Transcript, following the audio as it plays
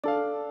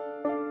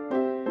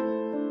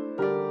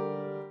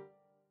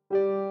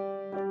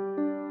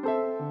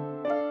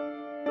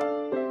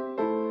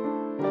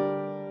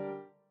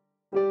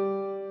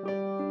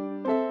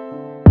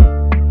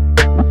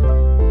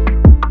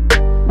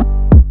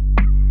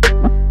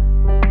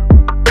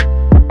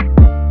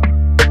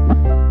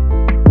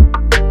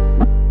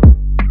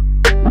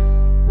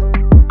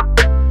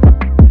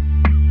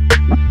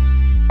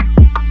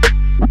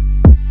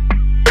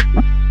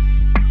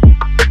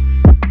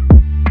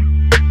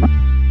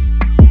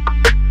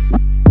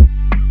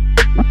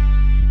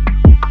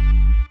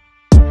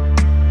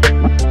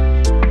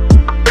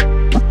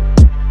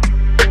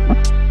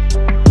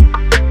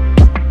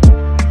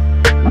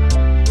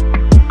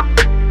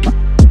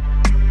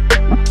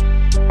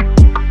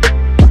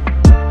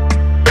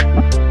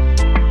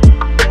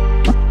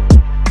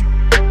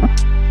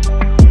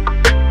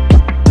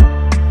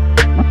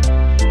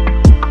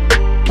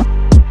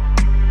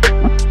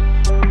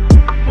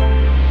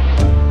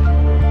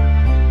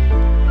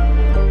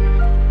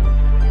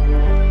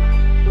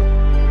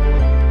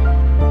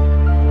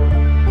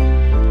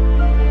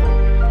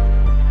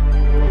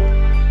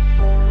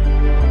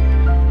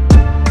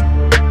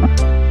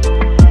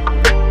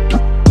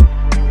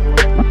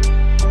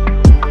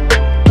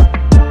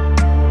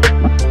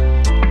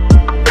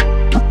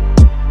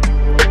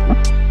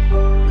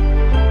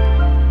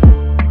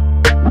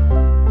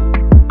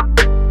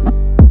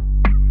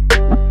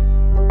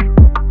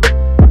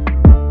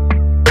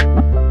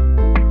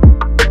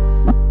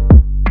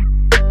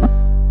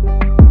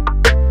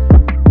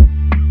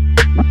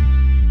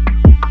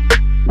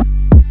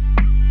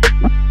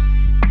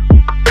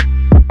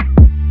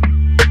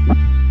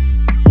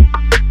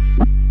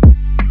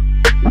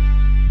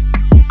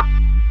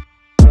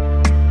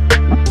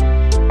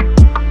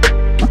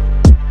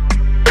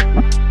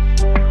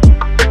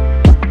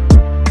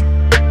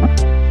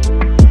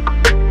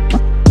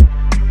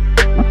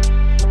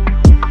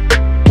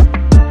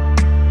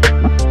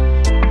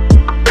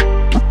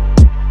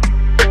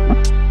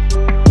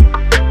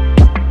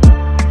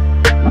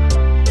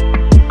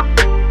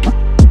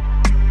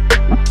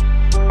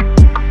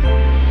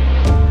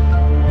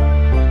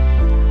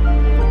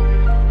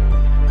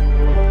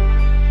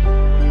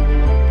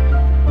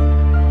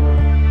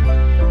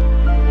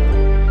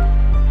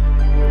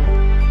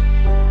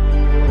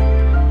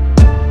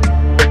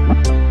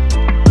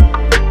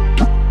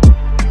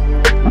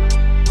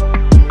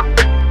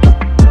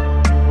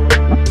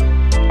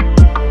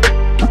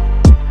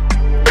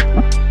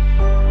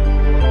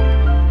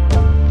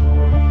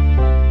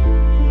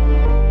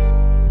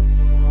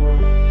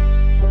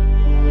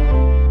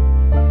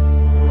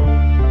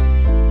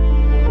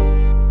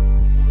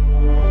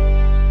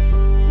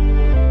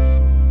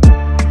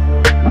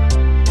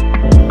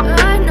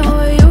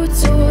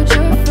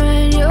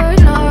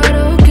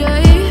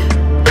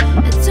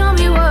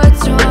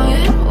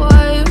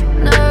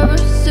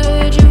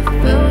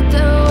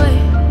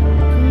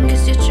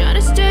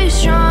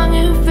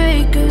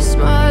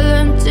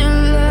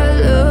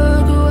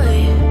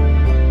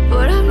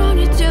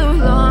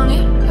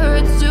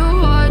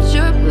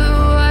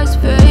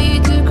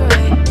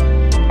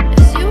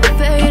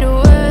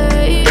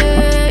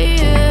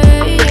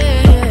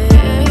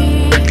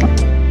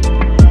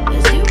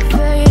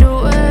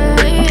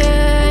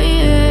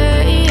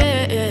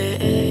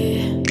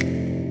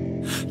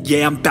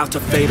yeah, I'm about to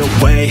fade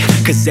away.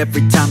 Cause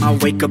every time I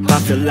wake up I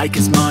feel like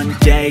it's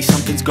Monday.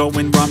 Something's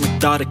going wrong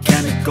with all the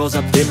chemicals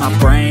up in my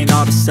brain.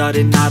 All of a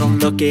sudden I don't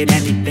look at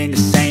anything the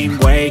same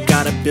way.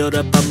 Gotta build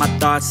up of my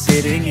thoughts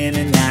sitting in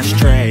an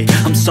ashtray.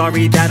 I'm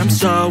sorry that I'm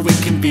so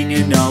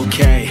inconvenient,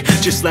 okay.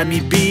 Just let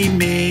me be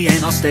me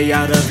and I'll stay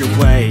out of your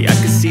way. I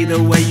can see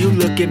the way you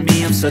look at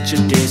me, I'm such a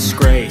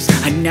disgrace.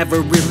 I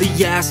never really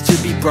asked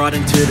to be brought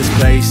into this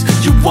place.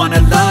 You wanna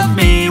love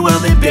me? Well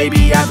then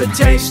baby, have a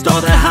taste.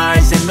 All the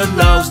highs and the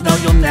lows, no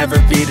you'll never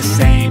be the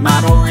same.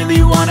 I don't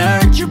really wanna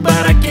hurt you,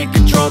 but I can't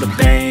control the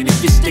pain.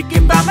 If you're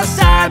sticking by my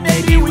side,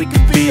 maybe we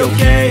could be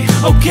okay.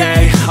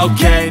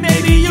 Okay,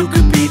 maybe you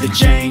could be the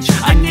change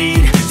I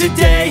need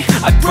today.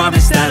 I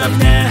promise that I've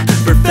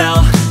never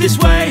felt this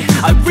way.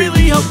 I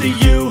really hope that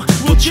you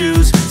will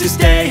choose to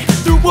stay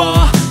through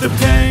all the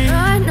pain.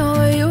 I know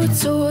you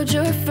told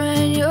your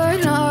friend you're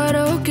not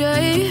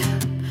okay,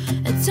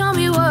 and tell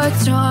me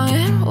what's wrong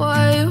and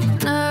why you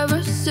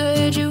never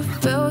said you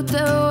felt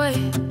that way.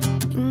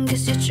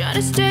 Guess you're trying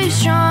to stay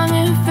strong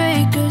and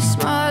fake a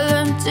smile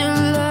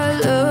until I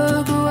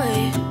look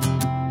away.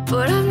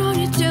 But I've known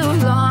you too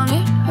long,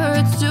 it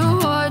hurts to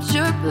watch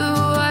your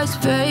blue eyes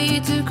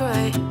fade to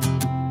gray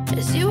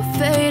as you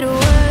fade away.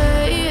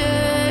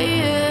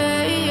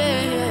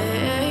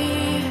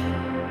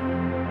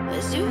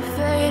 As you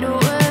fade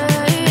away.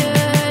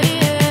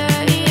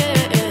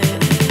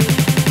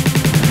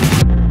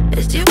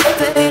 As you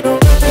fade away.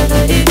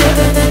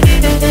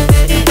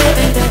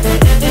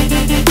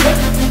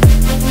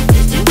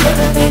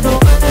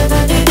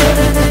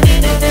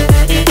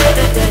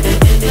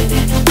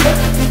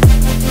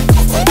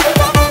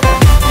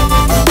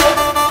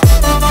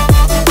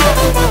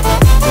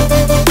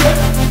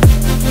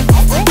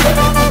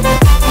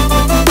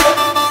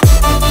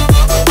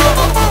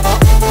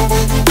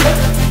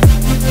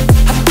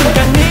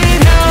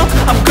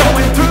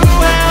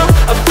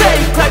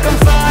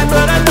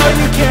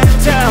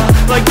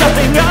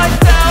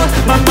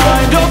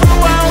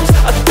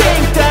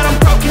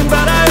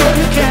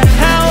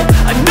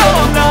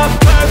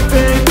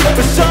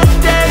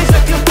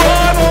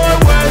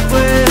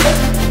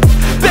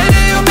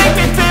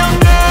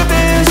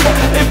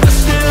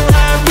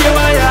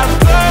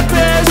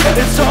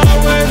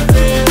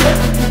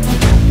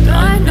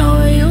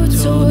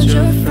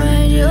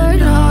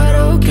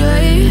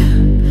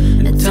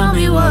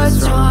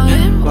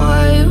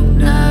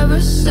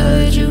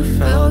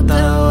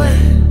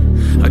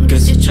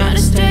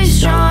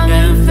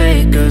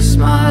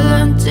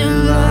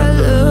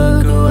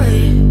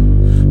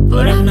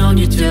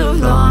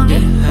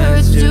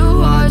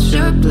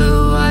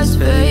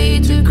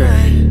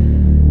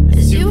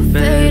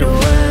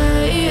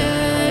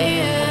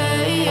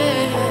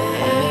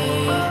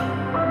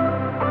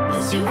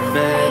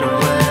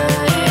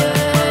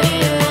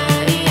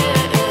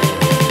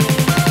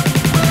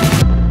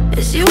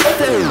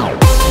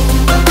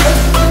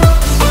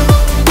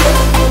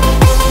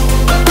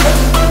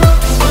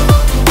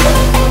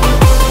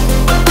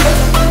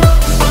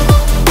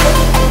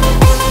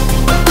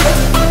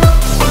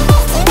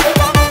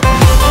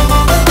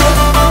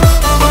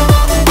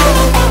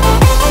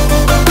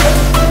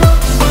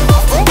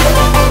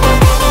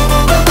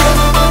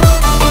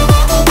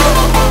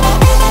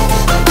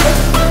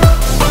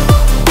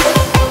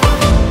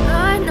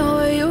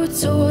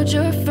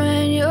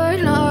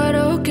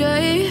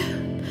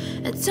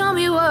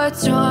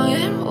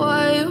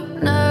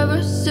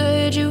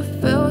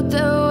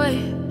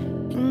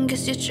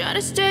 Try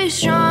to stay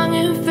strong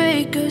and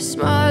fake a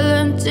smile